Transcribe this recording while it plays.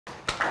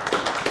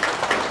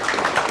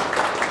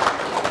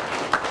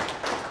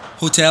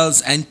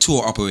Hotels and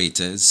tour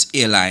operators,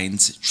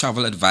 airlines,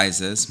 travel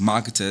advisors,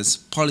 marketers,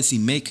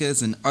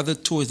 policymakers, and other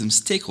tourism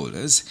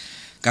stakeholders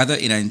gather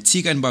in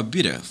Antigua and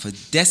Barbuda for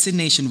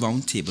Destination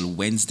Roundtable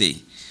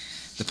Wednesday.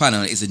 The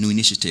panel is a new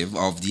initiative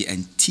of the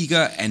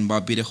Antigua and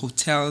Barbuda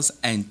Hotels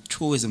and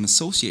Tourism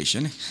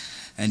Association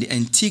and the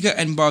Antigua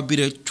and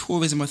Barbuda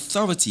Tourism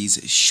Authority's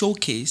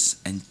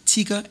Showcase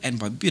Antigua and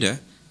Barbuda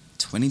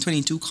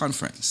 2022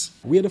 conference.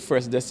 We are the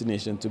first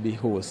destination to be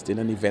hosting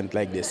an event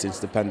like this since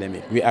the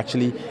pandemic. We're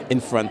actually in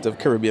front of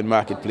Caribbean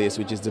Marketplace,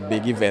 which is the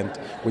big event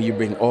where you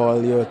bring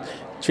all your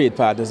trade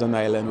partners on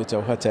island with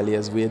our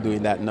hoteliers. We're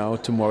doing that now.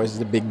 Tomorrow is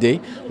the big day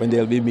when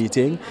they'll be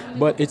meeting.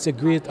 But it's a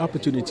great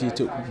opportunity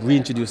to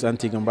reintroduce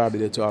Antigua and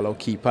Barbuda to all our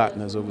key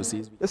partners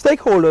overseas. The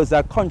stakeholders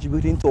are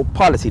contributing to a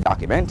policy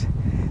document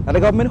that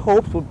the government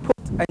hopes will put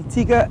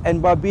Antigua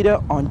and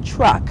Barbuda on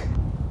track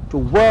to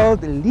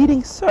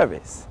world-leading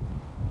service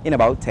in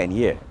about 10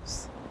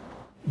 years.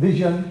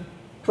 Vision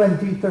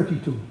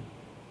 2032.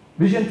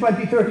 Vision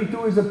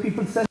 2032 is a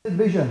people-centered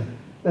vision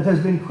that has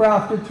been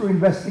crafted through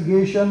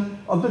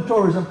investigation of the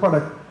tourism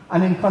product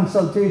and in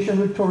consultation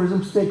with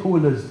tourism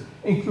stakeholders,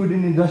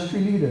 including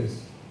industry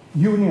leaders,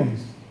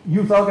 unions,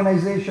 youth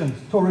organizations,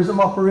 tourism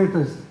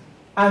operators,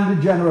 and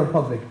the general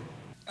public.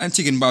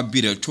 Antigua and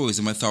Barbuda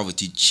Tourism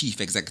Authority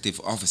Chief Executive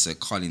Officer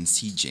Colin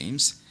C.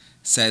 James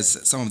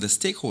says some of the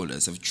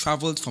stakeholders have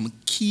traveled from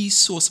key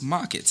source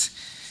markets,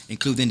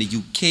 including the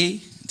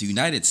UK, the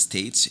United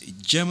States,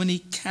 Germany,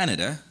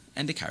 Canada,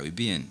 and the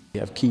Caribbean.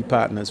 We have key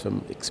partners from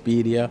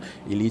Expedia,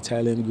 Elite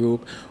Island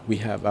Group. We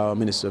have our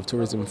Minister of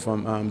Tourism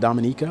from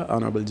Dominica,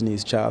 Honorable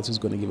Denise Charles, who's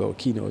going to give our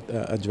keynote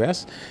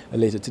address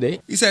later today.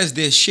 He says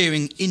they're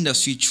sharing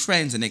industry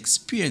trends and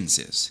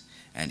experiences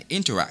and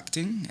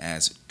interacting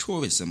as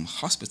tourism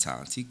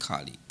hospitality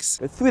colleagues.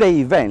 The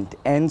three-day event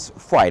ends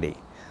Friday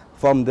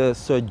from the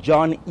Sir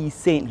John E.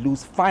 St.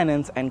 Louis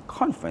Finance and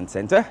Conference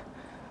Center.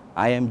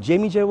 I am J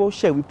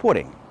Roacher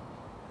reporting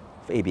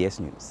for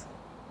ABS News.